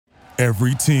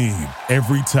Every team,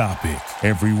 every topic,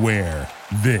 everywhere.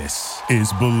 This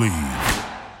is Believe.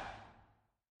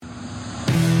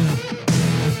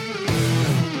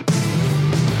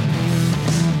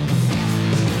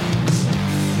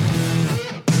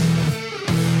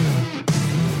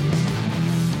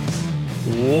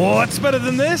 What's better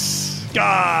than this?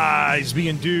 Guys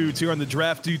being dudes here on the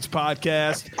Draft Dudes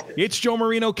podcast. It's Joe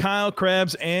Marino, Kyle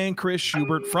Krabs, and Chris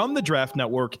Schubert from the Draft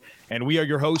Network, and we are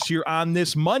your hosts here on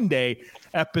this Monday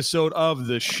episode of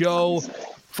the show.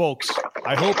 Folks,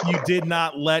 I hope you did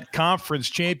not let Conference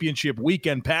Championship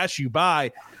weekend pass you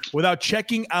by without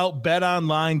checking out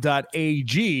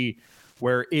betonline.ag,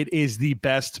 where it is the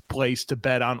best place to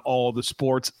bet on all the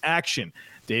sports action.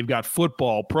 They've got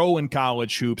football, pro and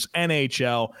college hoops,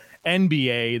 NHL,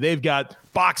 NBA. They've got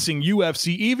boxing,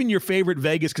 UFC, even your favorite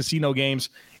Vegas casino games.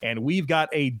 And we've got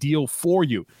a deal for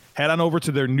you. Head on over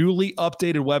to their newly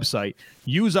updated website.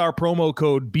 Use our promo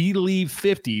code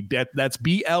BLEAV50. That's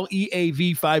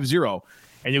BLEAV50.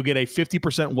 And you'll get a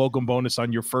 50% welcome bonus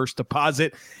on your first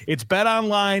deposit. It's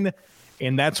BetOnline,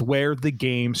 and that's where the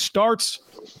game starts.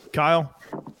 Kyle,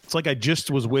 it's like I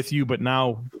just was with you, but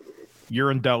now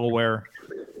you're in Delaware.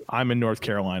 I'm in North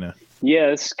Carolina.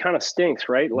 Yeah, this kind of stinks,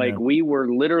 right? Like, we were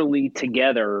literally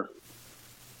together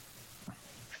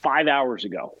 5 hours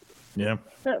ago. Yeah.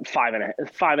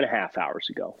 5.5 hours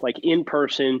ago. Like, in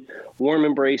person, warm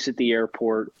embrace at the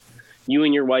airport. You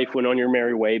and your wife went on your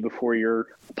merry way before your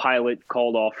pilot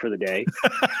called off for the day.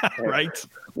 Right.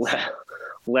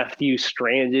 Left you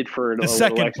stranded for the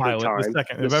second pilot.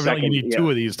 You need two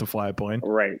of these to fly a plane.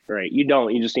 Right. You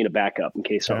don't. You just need a backup in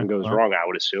case something goes wrong, I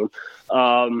would assume.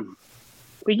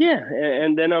 But yeah,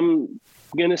 and then I'm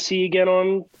going to see you again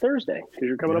on Thursday because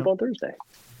you're coming up on Thursday.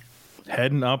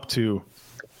 Heading up to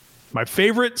my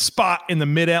favorite spot in the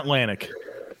Mid-Atlantic,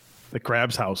 the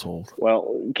Krabs household.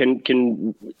 Well, can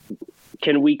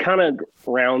we kind of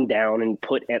round down and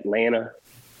put Atlanta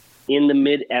in the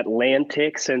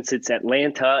Mid-Atlantic, since it's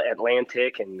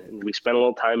Atlantic, and we spent a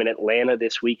little time in Atlanta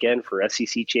this weekend for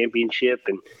SEC Championship,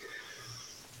 and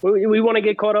we want to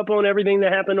get caught up on everything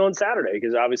that happened on Saturday,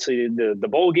 because obviously the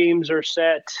bowl games are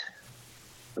set,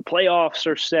 the playoffs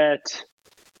are set.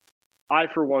 I,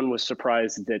 for one, was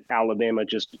surprised that Alabama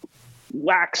just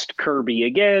waxed Kirby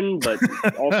again, but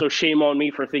also shame on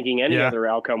me for thinking any other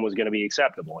outcome was going to be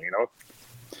acceptable, you know?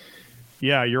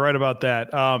 Yeah, you're right about that.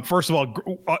 First of all,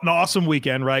 an awesome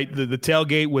weekend, right? The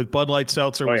tailgate with Bud Light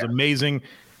Seltzer was amazing.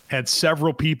 Had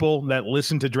several people that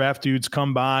listened to Draft Dudes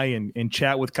come by and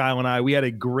chat with Kyle and I. We had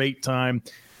a great time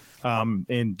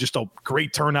and just a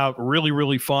great turnout. Really,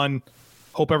 really fun.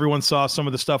 Hope everyone saw some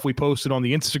of the stuff we posted on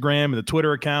the Instagram and the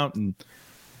Twitter account, and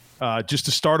just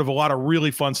the start of a lot of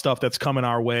really fun stuff that's coming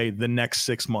our way the next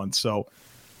 6 months. So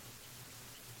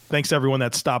thanks to everyone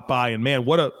that stopped by. And man,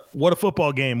 what a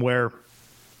football game where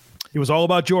it was all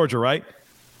about Georgia, right?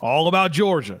 All about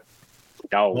Georgia.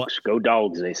 Dogs. Go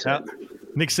Dogs, they said.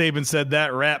 Nick Saban said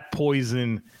that rat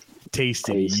poison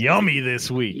tasted yummy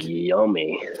this week.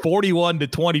 Yummy.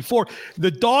 41-24.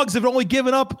 The Dogs have only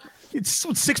given up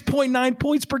 6.9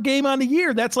 points per game on the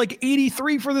year. That's like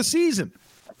 83 for the season.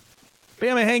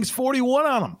 Bama hangs 41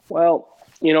 on them. Well,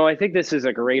 you know, I think this is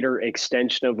a greater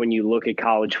extension of when you look at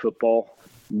college football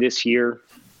this year.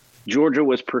 Georgia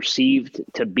was perceived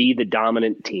to be the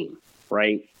dominant team,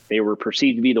 right? They were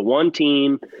perceived to be the one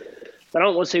team. I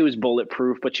don't want to say it was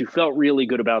bulletproof, but you felt really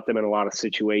good about them in a lot of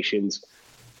situations.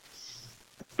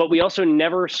 But we also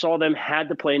never saw them had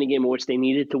to play in a game in which they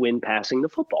needed to win passing the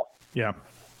football. Yeah.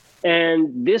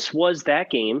 And this was that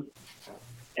game.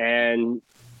 And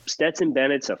Stetson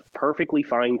Bennett's a perfectly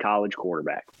fine college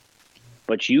quarterback.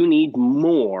 But you need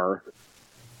more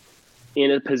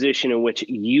in a position in which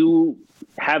you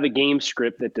have a game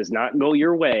script that does not go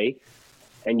your way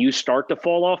and you start to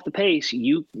fall off the pace.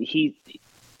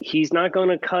 He's not going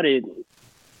to cut it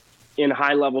in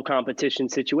high-level competition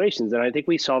situations, and I think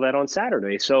we saw that on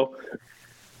Saturday. So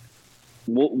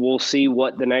we'll see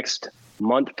what the next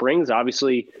month brings.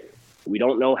 Obviously, we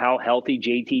don't know how healthy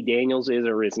JT Daniels is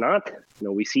or is not. You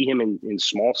know, we see him in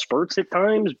small spurts at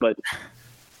times, but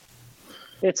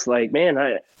it's like,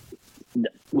 man,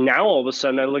 now all of a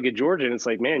sudden I look at Georgia and it's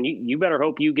like, man, you better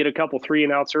hope you get a couple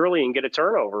 3-and-outs early and get a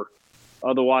turnover.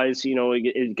 Otherwise, you know,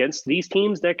 against these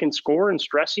teams that can score and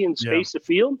stress you and space the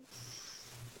field,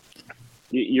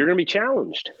 you're going to be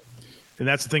challenged. And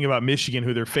that's the thing about Michigan,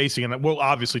 who they're facing. And we'll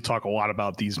obviously talk a lot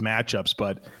about these matchups,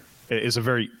 but it's a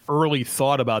very early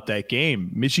thought about that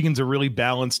game. Michigan's a really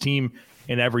balanced team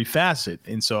in every facet.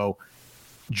 And so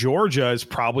Georgia is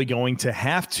probably going to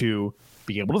have to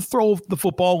be able to throw the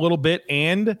football a little bit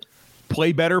and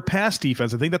play better pass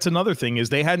defense. I think that's another thing, is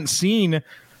they hadn't seen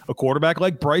a quarterback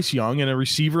like Bryce Young and a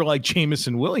receiver like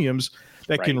Jameson Williams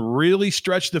that can really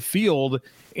stretch the field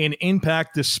and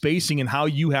impact the spacing and how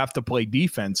you have to play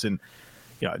defense. And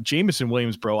Jameson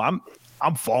Williams, bro, I'm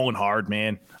falling hard,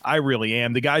 man. I really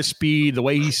am. The guy's speed, the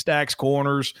way he stacks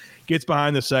corners, gets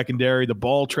behind the secondary, the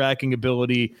ball tracking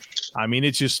ability. I mean,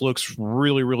 it just looks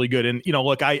really, really good. And,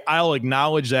 look, I'll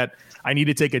acknowledge that I need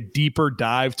to take a deeper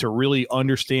dive to really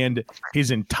understand his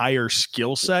entire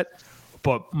skill set.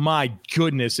 But my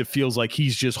goodness, it feels like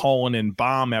he's just hauling in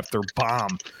bomb after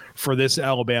bomb for this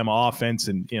Alabama offense.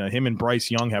 And, him and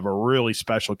Bryce Young have a really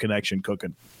special connection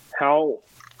cooking. How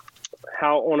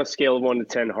on a scale of 1 to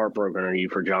 10 heartbroken are you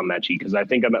for John Mechie? Because I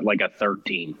think I'm at like a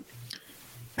 13.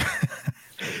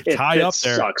 It's high up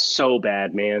there. Sucks so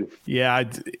bad, man. Yeah,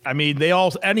 I mean,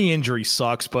 any injury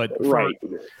sucks, but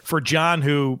for John,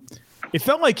 who it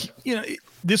felt like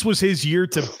this was his year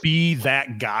to be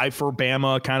that guy for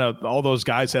Bama. Kind of all those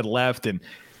guys had left, and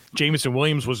Jameson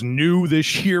Williams was new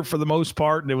this year for the most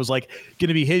part, and it was like going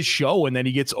to be his show, and then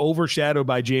he gets overshadowed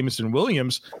by Jameson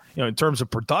Williams, in terms of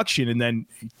production, and then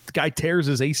the guy tears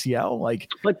his ACL.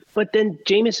 But then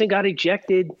Jameson got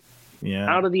ejected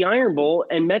out of the Iron Bowl,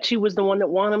 and Mechie was the one that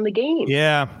won him the game.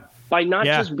 Yeah. By not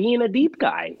just being a deep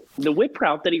guy. The whip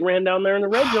route that he ran down there in the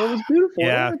red zone was beautiful in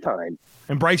overtime.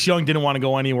 And Bryce Young didn't want to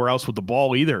go anywhere else with the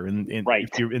ball either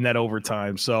in that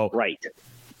overtime. So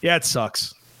yeah, it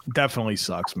sucks. Definitely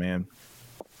sucks, man.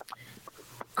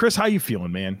 Chris, how you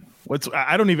feeling, man?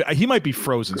 He might be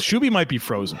frozen. Shuby might be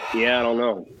frozen. Yeah, I don't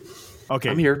know. Okay.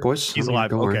 I'm here, boys. He's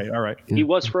alive. Okay, all right. He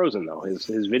was frozen, though. His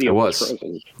video was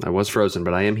frozen. I was frozen,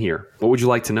 but I am here. What would you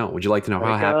like to know? Would you like to know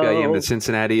how happy I am that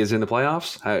Cincinnati is in the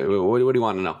playoffs? What do you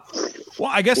want to know? Well,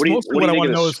 I guess mostly what I want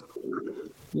to know is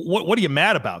what are you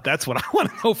mad about? That's what I want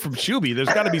to know from Shuby. There's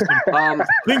got to be some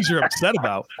things you're upset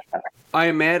about. I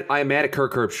am mad at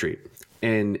Kirk Herbstreit.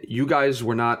 And you guys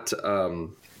were not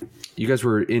you guys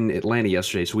were in Atlanta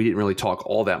yesterday, so we didn't really talk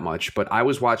all that much. But I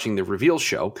was watching the reveal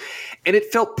show, and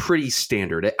it felt pretty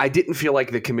standard. I didn't feel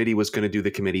like the committee was going to do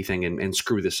the committee thing and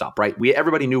screw this up, right?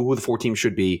 Everybody knew who the 4 teams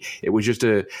should be. It was just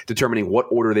determining what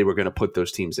order they were going to put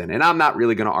those teams in. And I'm not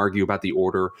really going to argue about the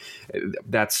order.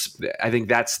 I think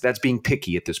that's being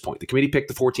picky at this point. The committee picked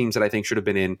the 4 teams that I think should have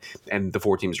been in, and the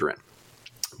 4 teams are in.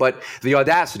 But the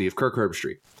audacity of Kirk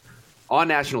Herbstreit on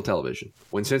national television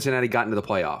when Cincinnati got into the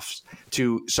playoffs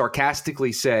to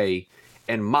sarcastically say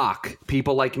and mock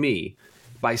people like me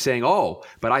by saying,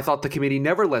 but I thought the committee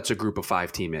never lets a group of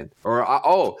 5 team in.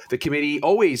 Or, the committee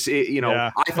always,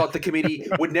 I thought the committee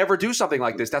would never do something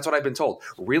like this. That's what I've been told.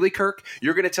 Really, Kirk?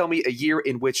 You're going to tell me a year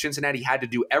in which Cincinnati had to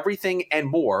do everything and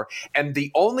more, and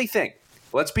the only thing,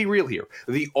 let's be real here,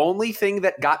 the only thing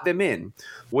that got them in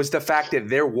was the fact that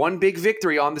their one big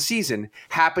victory on the season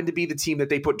happened to be the team that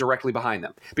they put directly behind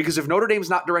them. Because if Notre Dame's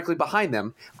not directly behind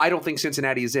them, I don't think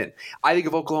Cincinnati is in. I think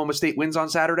if Oklahoma State wins on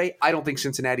Saturday, I don't think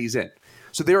Cincinnati is in.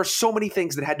 So there are so many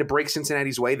things that had to break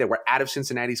Cincinnati's way that were out of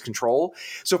Cincinnati's control.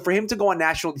 So for him to go on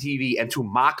national TV and to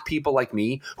mock people like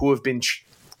me who have been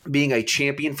being a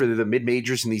champion for the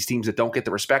mid-majors and these teams that don't get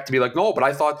the respect, to be like, no, but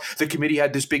I thought the committee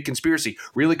had this big conspiracy.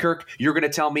 Really, Kirk? You're going to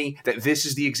tell me that this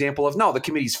is the example of, no, the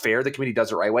committee's fair, the committee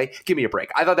does it right way? Give me a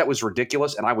break. I thought that was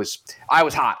ridiculous, and I was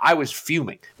hot. I was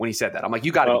fuming when he said that. I'm like,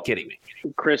 you got to be kidding me.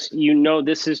 Chris,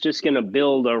 this is just going to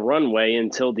build a runway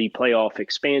until the playoff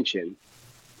expansion.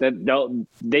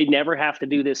 They never have to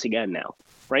do this again now,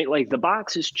 right? Like, the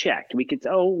box is checked. We could,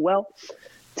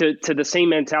 to the same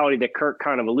mentality that Kirk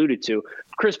kind of alluded to.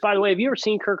 Chris, by the way, have you ever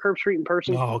seen Kirk Herbstreit in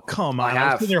person? Oh, come on.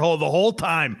 I was sitting there the whole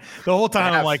time.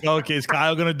 I'm like, okay, is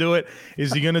Kyle going to do it?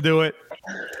 Is he going to do it?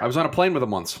 I was on a plane with him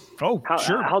once. Oh,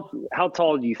 sure. How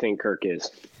tall do you think Kirk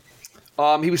is?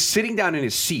 He was sitting down in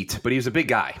his seat, but he was a big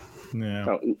guy. Yeah.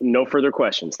 Oh, no further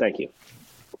questions. Thank you.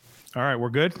 All right, we're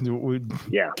good.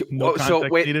 Yeah. No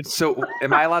needed. So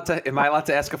am I allowed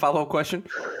to ask a follow-up question?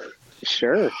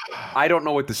 Sure. I don't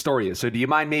know what the story is. So do you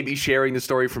mind maybe sharing the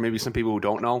story for maybe some people who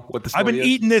don't know what the story is? I've been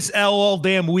eating this L all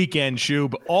damn weekend,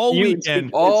 Shub. All weekend.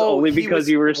 It's only because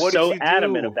you were so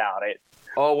adamant about it.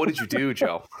 Oh, what did you do,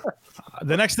 Joe?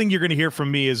 The next thing you're going to hear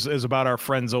from me is about our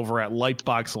friends over at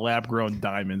Lightbox Lab Grown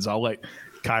Diamonds. I'll let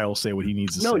Kyle say what he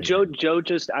needs to say. No, Joe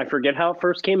just, I forget how it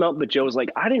first came out, but Joe was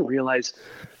like, I didn't realize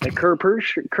that Kirk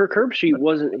Herbstreit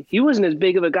wasn't as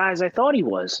big of a guy as I thought he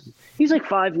was. He's like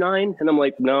 5'9", and I'm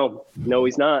like, no,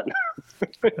 he's not.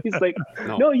 He's like,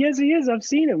 no, yes, he is. I've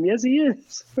seen him. Yes, he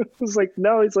is. I was like,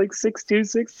 no, he's like 6'2",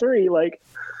 6'3". Like,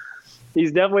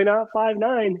 he's definitely not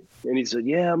 5'9". And he said,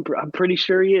 yeah, I'm pretty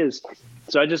sure he is.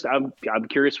 So I'm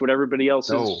curious what everybody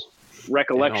else is.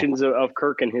 recollections of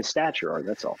Kirk and his stature are.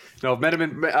 That's all. No,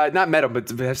 not met him, but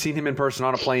have seen him in person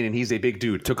on a plane, and he's a big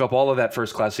dude. Took up all of that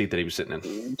first class seat that he was sitting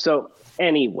in. So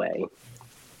anyway,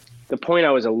 the point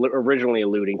I was originally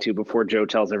alluding to before Joe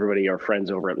tells everybody our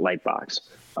friends over at Lightbox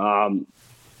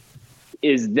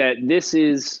is that this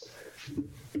is,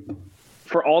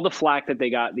 for all the flack that they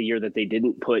got the year that they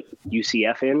didn't put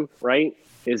UCF in, right?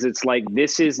 It's like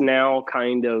this is now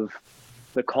kind of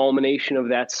the culmination of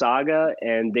that saga,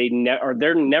 and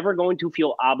they're never going to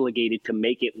feel obligated to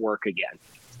make it work again.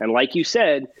 And like you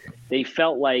said, they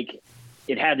felt like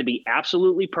it had to be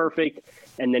absolutely perfect,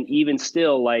 and then even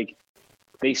still, like,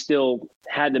 they still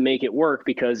had to make it work,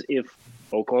 because if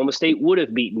Oklahoma State would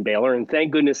have beaten Baylor, and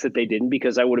thank goodness that they didn't,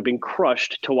 because I would have been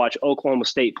crushed to watch Oklahoma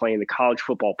State play in the college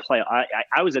football playoff.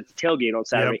 I was at the tailgate on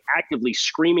Saturday, actively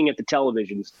screaming at the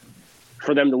televisions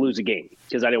for them to lose a game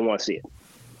because I didn't want to see it.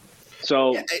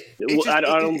 So I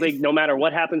don't think, no matter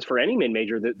what happens for any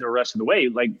mid-major the rest of the way,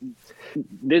 like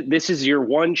this is your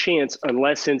one chance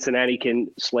unless Cincinnati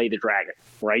can slay the dragon,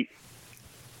 right?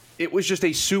 It was just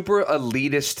a super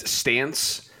elitist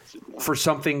stance for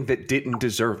something that didn't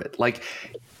deserve it. Like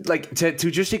to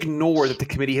just ignore that the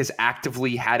committee has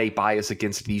actively had a bias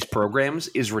against these programs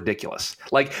is ridiculous.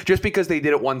 Like, just because they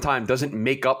did it one time doesn't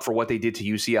make up for what they did to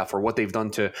UCF or what they've done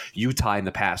to Utah in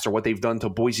the past or what they've done to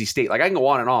Boise State. Like, I can go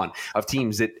on and on of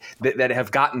teams that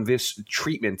have gotten this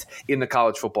treatment in the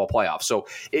college football playoff. So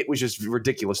it was just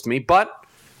ridiculous to me. But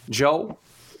Joe,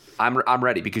 I'm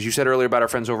ready, because you said earlier about our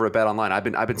friends over at Bet Online. I've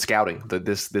been scouting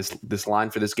this line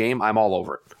for this game. I'm all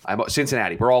over it.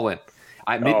 Cincinnati, we're all in.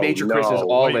 Mid-major Chris is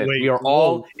all in. We are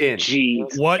all in.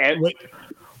 Jeez. What?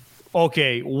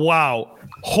 Okay, wow.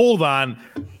 Hold on.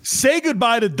 Say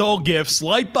goodbye to dull gifts.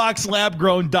 Lightbox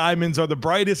lab-grown diamonds are the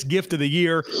brightest gift of the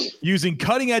year. Using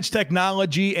cutting-edge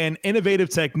technology and innovative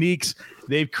techniques,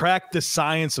 they've cracked the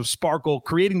science of sparkle,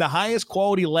 creating the highest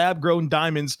quality lab-grown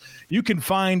diamonds you can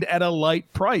find at a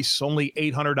light price, only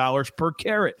 $800 per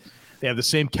carat. They have the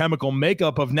same chemical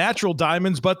makeup of natural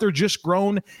diamonds, but they're just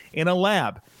grown in a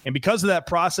lab. And because of that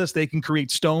process, they can create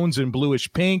stones in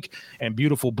bluish pink and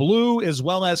beautiful blue, as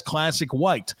well as classic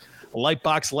white.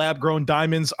 Lightbox lab-grown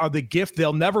diamonds are the gift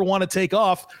they'll never want to take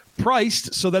off,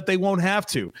 priced so that they won't have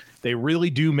to. They really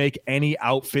do make any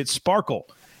outfit sparkle.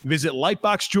 Visit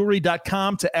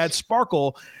lightboxjewelry.com to add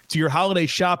sparkle to your holiday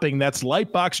shopping. That's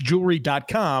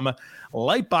lightboxjewelry.com.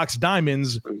 Lightbox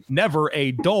diamonds, never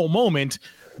a dull moment.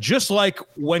 Just like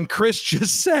when Chris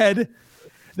just said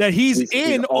that he's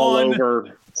in all on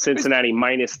over Cincinnati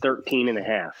minus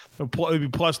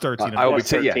 13.5. Plus 13. I would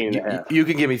say, you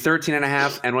can give me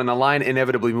 13.5, and when the line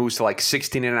inevitably moves to like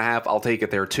 16.5, I'll take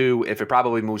it there too. If it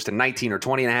probably moves to 19 or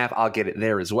 20.5, I'll get it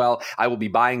there as well. I will be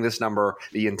buying this number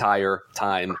the entire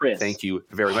time. Chris, thank you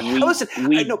very much.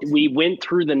 We went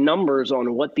through the numbers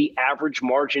on what the average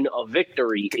margin of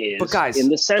victory is in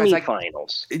the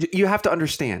semifinals. You have to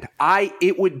understand.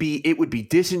 It would be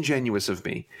disingenuous of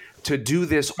me to do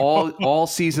this all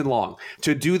season long,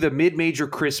 to do the mid-major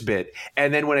Chris bit,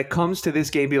 and then when it comes to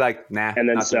this game, be like, nah, and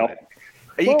then sell.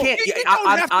 You can't. You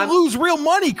don't have to lose real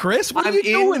money, Chris. What are you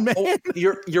doing, man?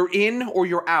 You're in or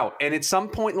you're out, and at some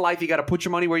point in life, you got to put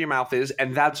your money where your mouth is,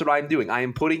 and that's what I'm doing. I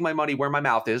am putting my money where my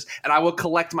mouth is, and I will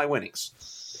collect my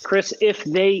winnings. Chris, if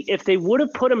they would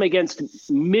have put him against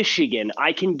Michigan,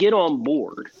 I can get on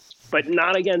board, but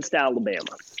not against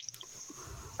Alabama.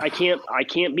 I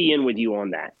can't be in with you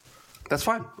on that. That's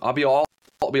fine. I'll be all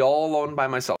alone by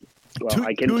myself. Well,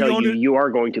 I can tell you are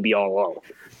going to be all alone.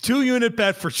 2-unit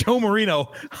bet for Joe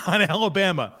Marino on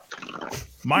Alabama.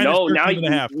 Minus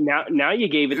 13.5. Now you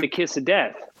gave it the kiss of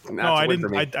death. No, I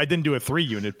didn't. I didn't do a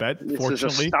 3-unit bet.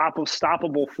 Fortunately, is a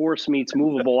stoppable force meets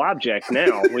movable object.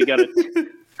 Now we got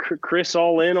Chris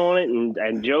all in on it,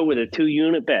 and Joe with a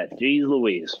 2-unit bet. Jeez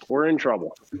Louise, we're in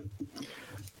trouble.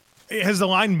 Has the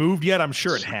line moved yet? I'm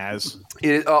sure it has.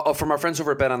 From our friends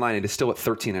over at Bet Online, it is still at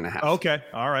 13.5. Okay.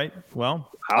 All right.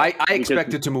 Well, I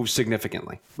expect it to move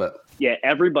significantly, but yeah,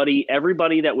 everybody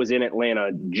that was in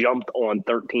Atlanta jumped on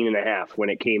 13.5 when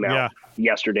it came out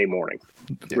yesterday morning.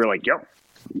 Yeah. We're like, yep,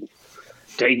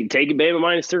 take it, baby,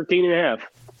 minus 13.5.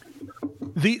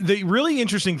 The really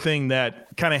interesting thing that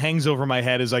kind of hangs over my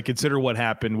head as I consider what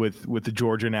happened with the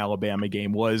Georgia and Alabama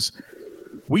game was,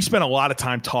 we spent a lot of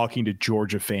time talking to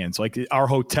Georgia fans. Like, our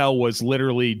hotel was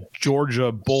literally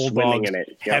Georgia Bulldogs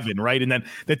heaven, right? And then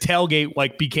the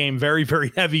tailgate became very,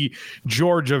 very heavy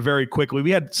Georgia very quickly.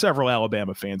 We had several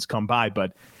Alabama fans come by,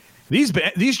 but these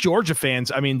Georgia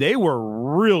fans, I mean, they were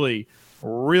really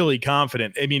really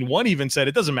confident. I mean, one even said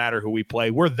it doesn't matter who we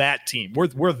play. We're that team.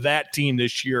 We're that team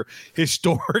this year.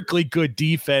 Historically good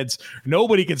defense.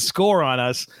 Nobody can score on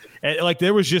us. And like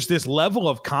there was just this level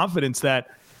of confidence that,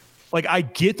 like, I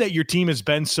get that your team has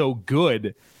been so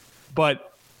good,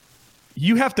 but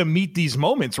you have to meet these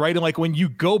moments, right? And like when you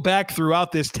go back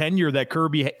throughout this tenure that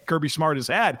Kirby Smart has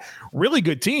had, really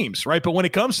good teams, right? But when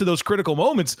it comes to those critical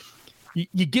moments,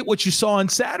 you get what you saw on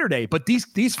Saturday. But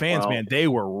these fans, man, they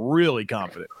were really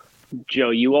confident. Joe,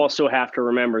 you also have to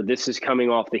remember this is coming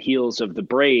off the heels of the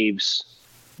Braves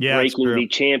breaking the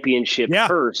championship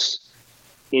curse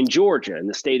in Georgia, in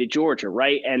the state of Georgia,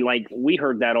 right? And like we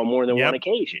heard that on more than one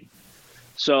occasion.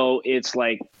 So it's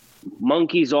like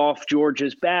monkeys off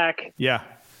Georgia's back. Yeah.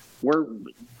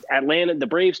 The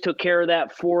Braves took care of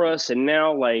that for us, and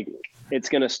now like it's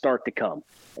going to start to come.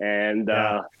 And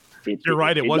you're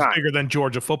right. It was bigger than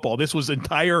Georgia football. This was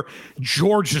entire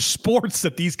Georgia sports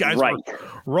that these guys were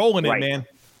rolling in, man.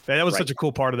 That was such a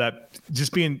cool part of that.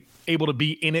 Just being able to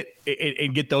be in it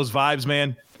and get those vibes,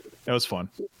 man. That was fun.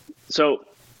 So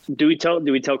do we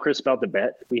tell Chris about the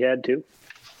bet we had too?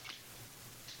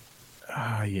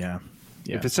 Yeah.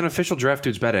 If it's an official Draft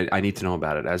Dudes bet, I need to know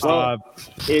about it. As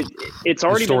it's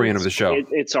already historian of the show.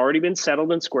 It's already been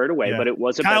settled and squared away, but it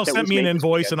was a Kyle bet that sent me an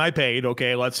invoice and I paid.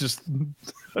 Okay, let's just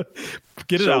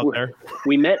get it out there.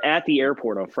 We met at the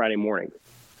airport on Friday morning,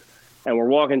 and we're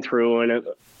walking through, and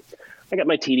I got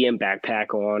my TDM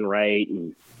backpack on, right,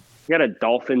 and I got a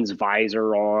Dolphins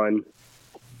visor on.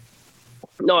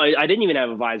 No, I didn't even have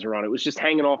a visor on. It was just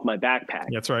hanging off my backpack.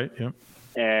 That's right. Yeah.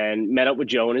 And met up with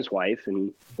Joe and his wife,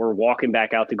 and we're walking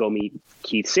back out to go meet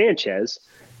Keith Sanchez,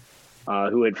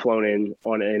 who had flown in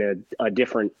a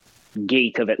different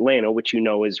gate of Atlanta, which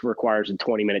requires a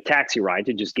 20-minute taxi ride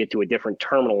to just get to a different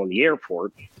terminal in the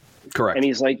airport. Correct. And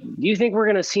he's like, "Do you think we're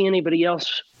going to see anybody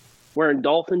else wearing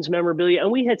Dolphins memorabilia?"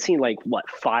 And we had seen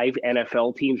 5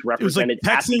 NFL teams represented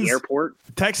at the airport.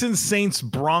 Texans, Saints,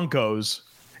 Broncos,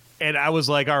 and I was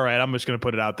like, "All right, I'm just going to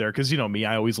put it out there because you know me,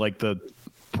 I always like the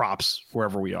props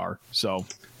wherever we are." So,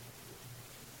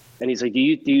 and he's like, do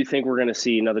you think we're going to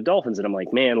see another Dolphins? And I'm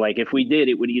like, man, like if we did,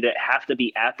 it would either have to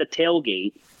be at the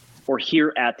tailgate or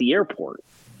here at the airport.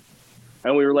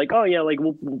 And we were like, oh yeah, like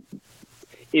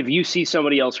if you see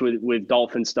somebody else with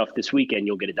Dolphin stuff this weekend,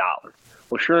 you'll get $1.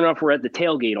 Well, sure enough, we're at the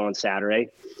tailgate on Saturday.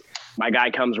 My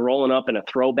guy comes rolling up in a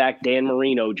throwback Dan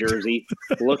Marino jersey,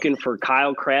 looking for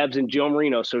Kyle Krabs and Joe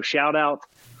Marino. So shout out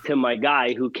to my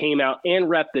guy who came out and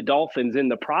repped the Dolphins in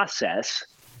the process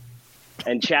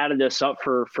and chatted us up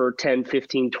for 10,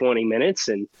 15, 20 minutes.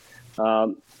 And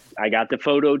I got the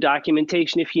photo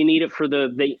documentation if you need it for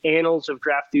the annals of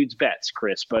Draft Dudes bets,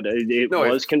 Chris. But it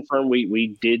was confirmed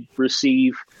we did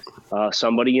receive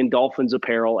somebody in Dolphins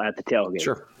apparel at the tailgate.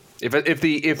 Sure.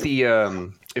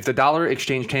 If the dollar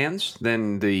exchanged hands,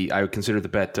 then I would consider the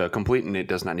bet complete, and it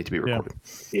does not need to be recorded.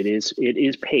 Yeah. It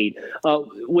is paid,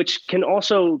 which can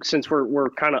also, since we're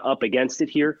kind of up against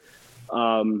it here,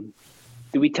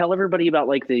 do we tell everybody about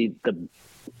the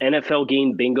NFL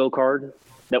game bingo card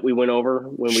that we went over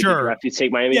when we did Draft Dudes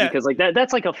Take Miami? Because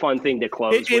that's a fun thing to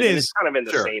close. It is. It's kind of in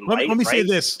the same light. Let me say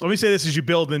this. Let me say this as you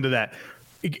build into that.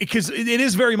 Because it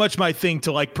is very much my thing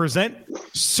to present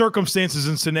circumstances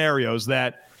and scenarios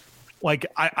that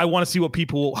I want to see how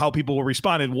people will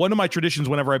respond. And one of my traditions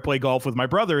whenever I play golf with my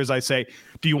brother is I say,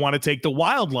 do you want to take the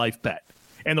wildlife bet?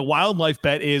 And the wildlife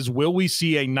bet is, will we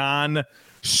see a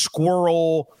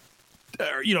non-squirrel,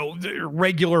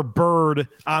 regular bird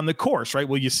on the course, right?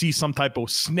 Will you see some type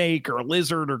of snake or a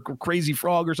lizard or crazy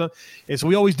frog or something? And so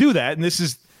we always do that. And this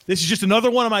is just another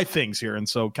one of my things here. And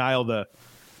so Kyle,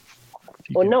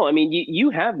 well, no, I mean, you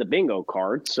have the bingo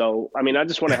card. So, I mean, I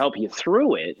just want to help you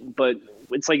through it. But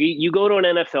it's like you go to an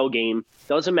NFL game,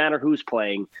 doesn't matter who's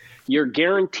playing, you're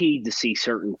guaranteed to see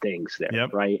certain things there,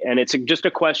 right? And it's just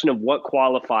a question of what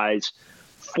qualifies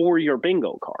for your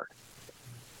bingo card.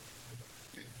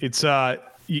 It's I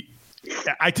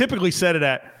typically set it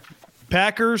at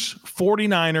Packers,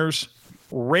 49ers,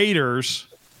 Raiders,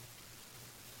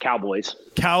 Cowboys,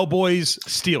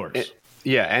 Steelers.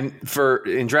 Yeah, and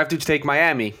in Draft Dudes Take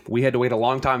Miami, we had to wait a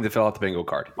long time to fill out the bingo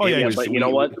card. Oh, but you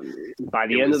know what? By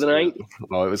the end of the night,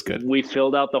 it was good. We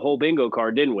filled out the whole bingo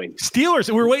card, didn't we? Steelers.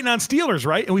 We were waiting on Steelers,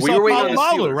 right? And we saw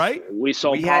Palomalu, right? We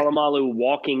saw Palomalu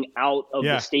walking out of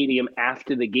the stadium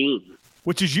after the game.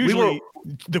 Which is usually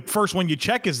the first one you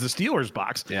check is the Steelers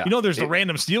box. Yeah. There's the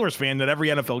random Steelers fan at every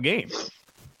NFL game.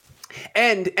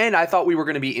 And I thought we were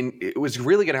going to be it was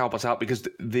really going to help us out because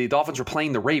the Dolphins were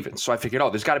playing the Ravens. So I figured,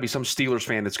 there's got to be some Steelers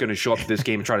fan that's going to show up to this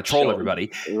game and try to troll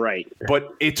everybody. Right.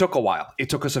 But it took a while. It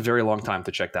took us a very long time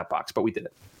to check that box, but we did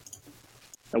it.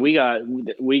 And we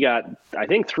got I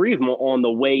think 3 of them on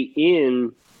the way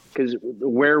in, because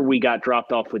where we got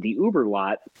dropped off with the Uber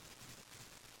lot,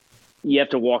 you have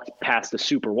to walk past the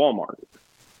Super Walmart.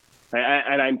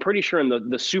 And I'm pretty sure in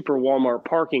the Super Walmart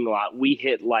parking lot, we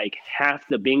hit like half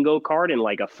the bingo card in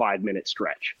like a 5-minute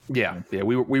stretch. Yeah.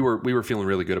 We were feeling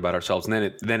really good about ourselves,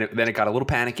 and then it got a little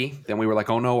panicky. Then we were like,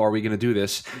 oh no, are we going to do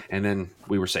this? And then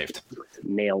we were saved.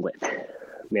 Nailed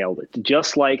it.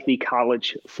 Just like the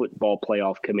College Football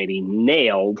Playoff Committee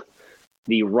nailed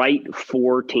the right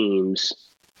 4 teams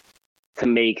to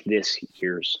make this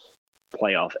year's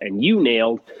playoff, and you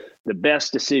nailed the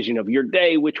best decision of your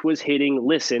day, which was hitting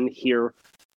listen here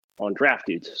on Draft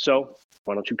Dudes. So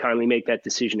why don't you kindly make that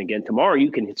decision again tomorrow?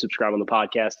 You can hit subscribe on the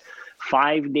podcast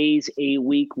 5 days a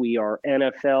week. We are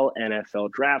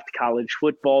NFL draft, college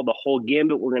football, the whole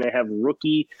gambit. We're going to have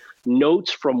rookie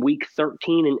notes from week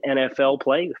 13 in NFL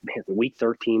play. Man, week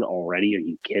 13 already. Are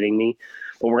you kidding me?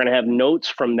 But we're going to have notes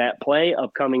from that play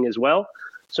upcoming as well.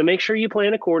 So make sure you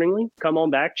plan accordingly. Come on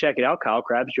back, check it out. Kyle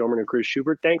Krabs, Joe Marino, and Chris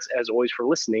Schubert. Thanks, as always, for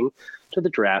listening to the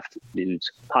Draft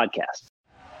Dudes podcast.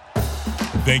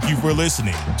 Thank you for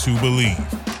listening to Believe.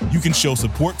 You can show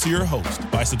support to your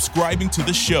host by subscribing to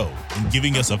the show and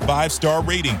giving us a 5-star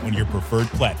rating on your preferred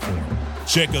platform.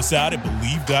 Check us out at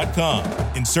Believe.com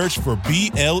and search for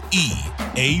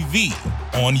BLEAV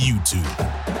on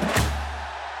YouTube.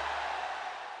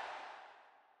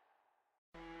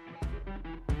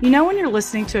 You know when you're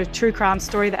listening to a true crime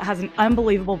story that has an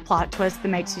unbelievable plot twist that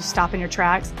makes you stop in your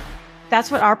tracks? That's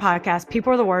what our podcast,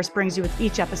 People Are the Worst, brings you with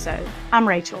each episode. I'm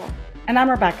Rachel. And I'm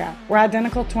Rebecca. We're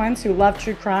identical twins who love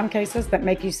true crime cases that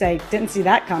make you say, didn't see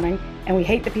that coming, and we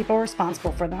hate the people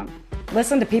responsible for them.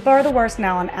 Listen to People Are the Worst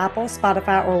now on Apple,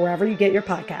 Spotify, or wherever you get your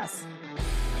podcasts.